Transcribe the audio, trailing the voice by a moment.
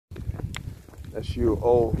As you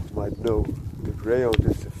all might know, the Greyhound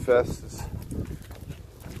is the fastest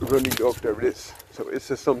running dog there is. So is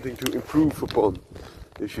there something to improve upon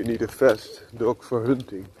if you need a fast dog for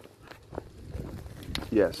hunting?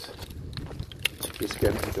 Yes, this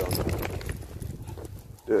can be done.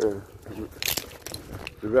 The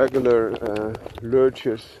regular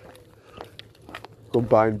Lurchers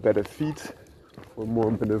combine better feet for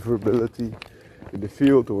more maneuverability in the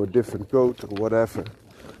field, or a different coat or whatever.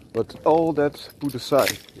 But all that's put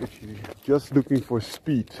aside if you're just looking for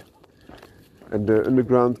speed, and the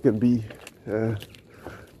underground can be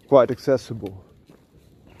quite accessible,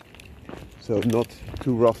 so not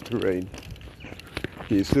too rough terrain.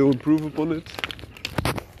 Can you still improve upon it?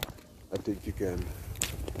 I think you can.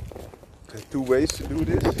 There are two ways to do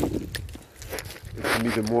this. If you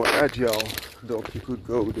need a more agile dog, you could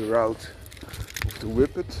go the route of the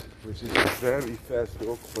Whippet, which is a very fast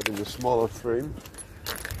dog but in a smaller frame.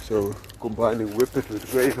 So combining Whippet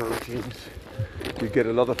with Greyhound genes, you get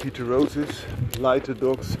a lot of heterosis, lighter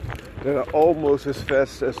dogs that are almost as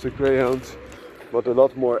fast as the Greyhounds, but a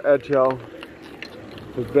lot more agile,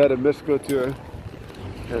 with better musculature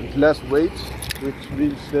and less weight, which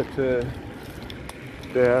means that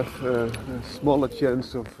they have a smaller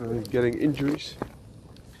chance of getting injuries.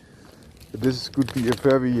 But this could be a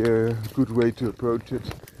very good way to approach it,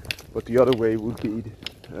 but the other way would be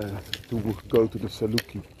to go to the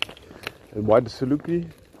Saluki. And why the Saluki?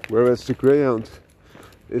 Whereas the Greyhound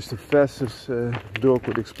is the fastest dog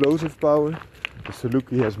with explosive power, the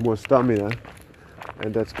Saluki has more stamina,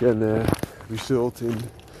 and that can result in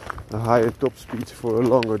a higher top speed for a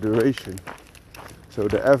longer duration. So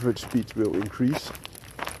the average speed will increase.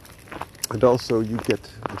 And also you get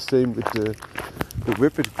the same with the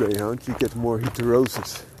Whippet Greyhound, you get more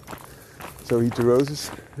heterosis. So heterosis,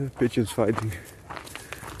 pigeons fighting.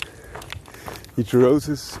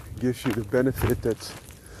 Heterosis gives you the benefit that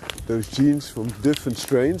those genes from different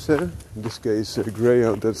strains, in this case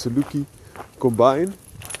Greyhound and Saluki, combine,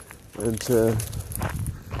 and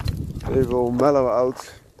they will mellow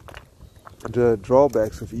out the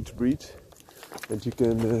drawbacks of each breed, and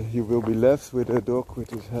you will be left with a dog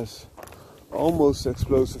which has almost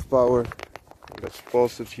explosive power. Let's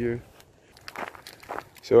pause it here.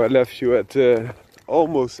 So I left you at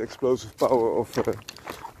almost explosive power of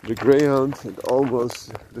the Greyhound, and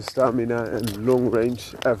almost the stamina and long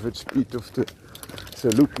range average speed of the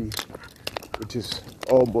Saluki, which is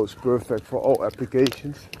almost perfect for all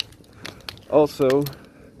applications. Also,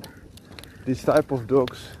 these type of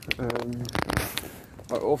dogs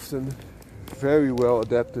are often very well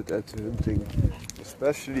adapted at hunting,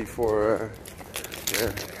 especially for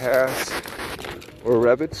hares or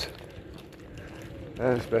rabbits.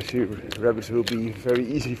 Especially rabbits will be very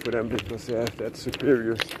easy for them because they have that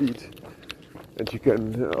superior speed, and you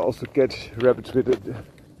can also catch rabbits with a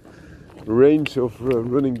range of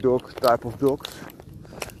running dog type of dogs.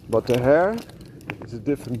 But the hare is a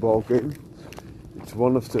different ball game. It's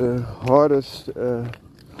one of the hardest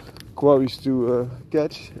quarries to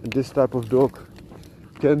catch, and this type of dog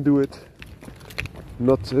can do it.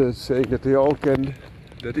 Not saying that they all can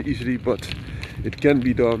that easily, but it can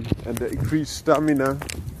be done, and the increased stamina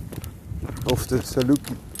of the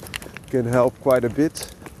Saluki can help quite a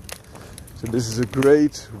bit. So this is a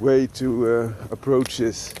great way to approach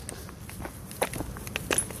this.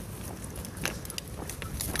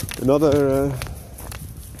 Another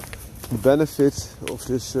benefit of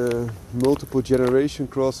this multiple generation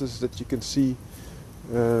crosses that you can see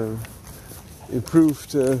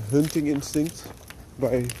improved hunting instinct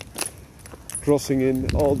by crossing in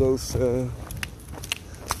all those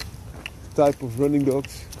type of running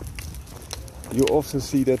dogs. You often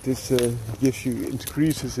see that this gives you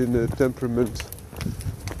increases in temperament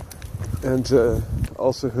and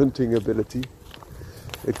also hunting ability.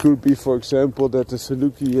 It could be, for example, that the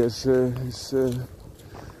Saluki is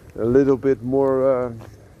a little bit more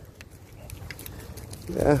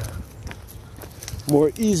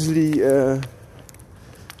more easily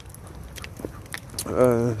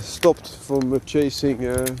stopped from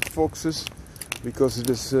chasing foxes, because it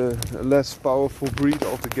is a less powerful breed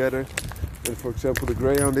altogether than, for example, the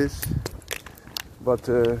Greyhound is. But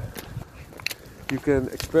you can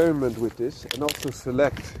experiment with this and also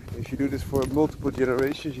select. If you do this for multiple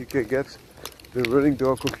generations, you can get the running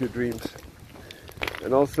dog of your dreams.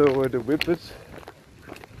 And also the Whippet,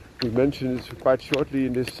 we mentioned it quite shortly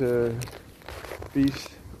in this piece,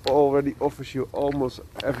 already offers you almost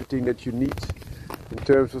everything that you need in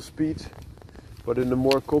terms of speed, but in a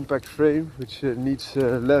more compact frame, which needs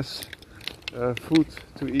less food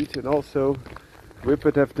to eat. And also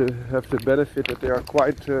Whippet have the benefit that they are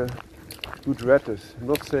quite good retters. I'm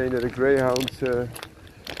not saying that a Greyhound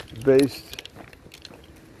based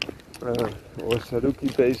or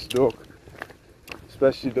Saluki based dog,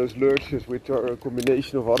 especially those Lurchers, which are a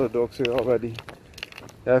combination of other dogs here already,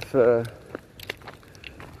 have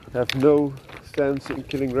no sense in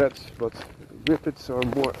killing rats, but Whippets are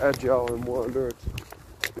more agile and more alert,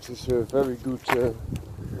 which is a very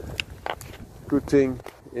good thing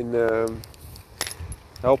in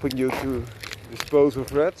helping you to dispose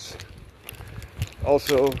of rats.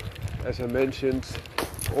 Also, as I mentioned,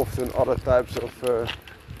 often other types of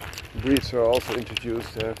breeds are also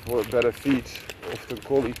introduced for better feed. Often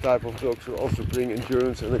collie type of dogs will also bring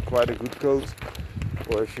endurance and quite a good coat.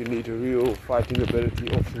 Or if you need a real fighting ability,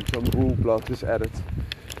 often some bull blood is added,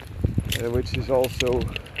 which is also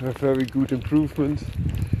a very good improvement.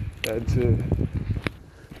 And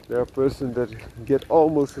there are persons that get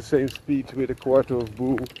almost the same speed with a quarter of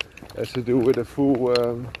bull as they do with a full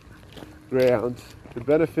Greyhound. The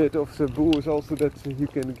benefit of the bull is also that you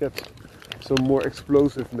can get some more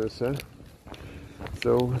explosiveness.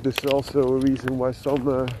 So this is also a reason why some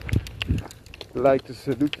like the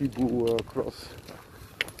Saluki bull cross.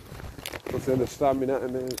 But then the stamina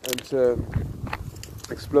and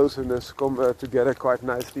explosiveness come together quite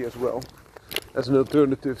nicely as well, as an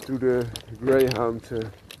alternative to the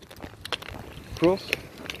Greyhound cross.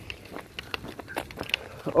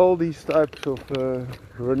 All these types of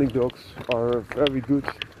running dogs are very good.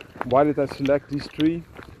 Why did I select these three?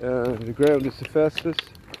 The Greyhound is the fastest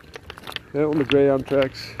on the Greyhound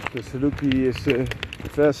tracks. The Saluki is the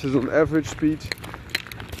fastest on average speed,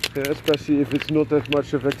 especially if it's not that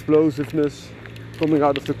much of explosiveness coming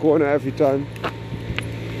out of the corner every time.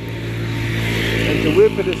 And the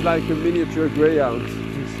Whippet is like a miniature Greyhound.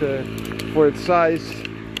 It's for its size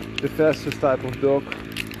the fastest type of dog.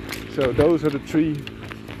 So those are the three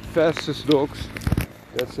fastest dogs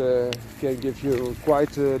that can give you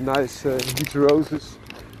quite a nice heterosis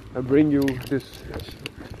and bring you this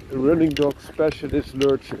running dog specialist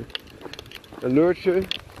Lurcher. A Lurcher,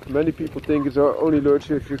 many people think it's our only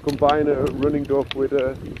Lurcher if you combine a running dog with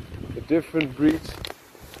a different breed.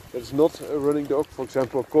 It's not a running dog, for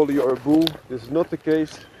example a collie or a bull. This is not the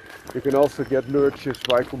case. You can also get Lurchers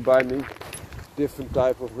by combining different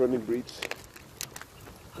type of running breeds,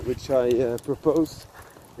 which I proposed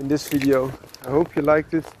in this video. I hope you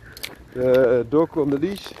liked it. The dog on the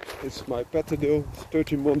leash is my Petadil,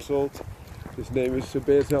 13 months old. His name is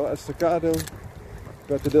Estacado.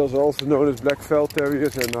 Petadils are also known as black felt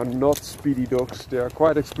terriers and are not speedy dogs. They are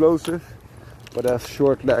quite explosive, but have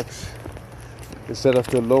short legs instead of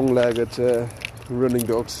the long-legged running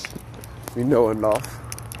dogs we know and love.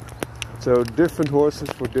 So different horses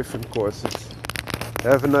for different courses.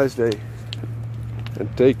 Have a nice day and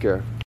take care.